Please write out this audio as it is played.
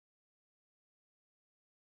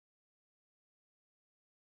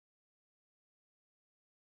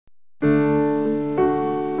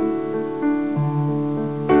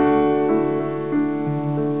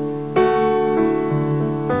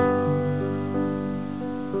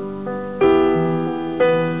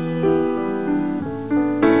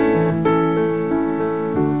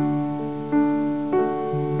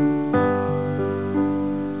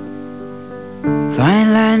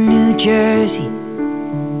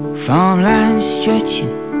farmland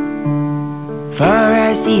stretching far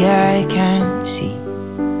as the eye can see.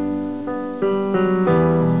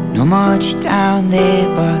 Not much down there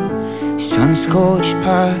but sun-scorched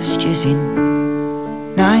pastures in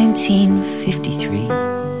 1953.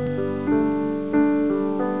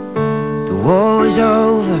 The war was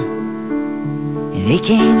over and they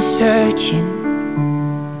came searching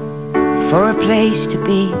for a place to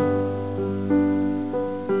be.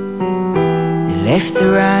 They left the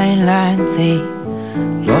Rhineland, they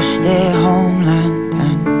lost their homeland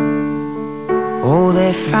and all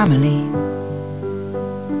their family.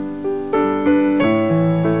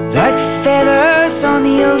 Like feathers on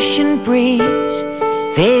the ocean breeze,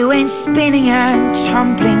 they went spinning and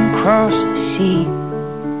tumbling across the sea.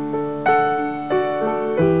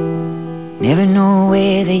 Never know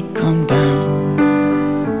where they'd come down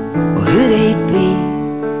or who they'd be.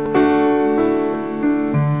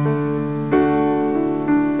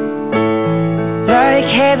 Like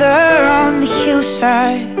heather on the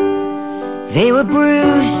hillside, they were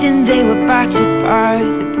bruised and they were battered by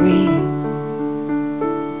the breeze,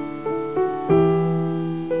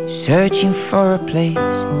 searching for a place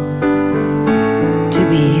to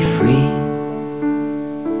be free.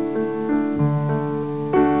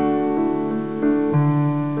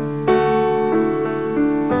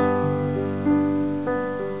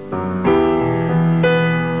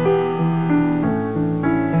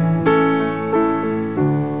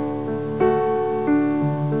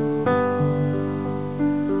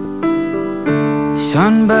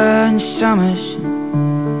 Sunburned summers,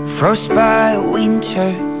 frostbite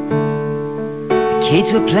winter, kids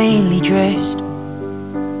were plainly dressed.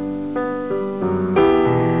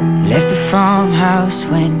 Left the farmhouse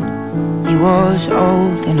when he was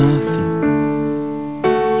old enough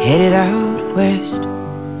and headed out west.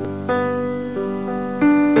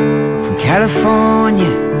 From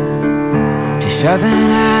California to southern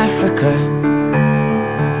Africa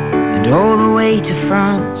and all the way to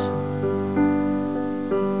France,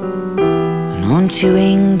 and on to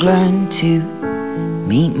England to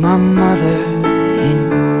meet my mother in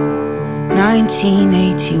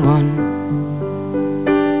 1981.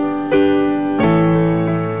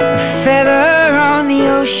 A feather on the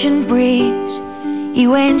ocean breeze, he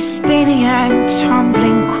went spinning and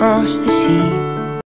tumbling across the sea.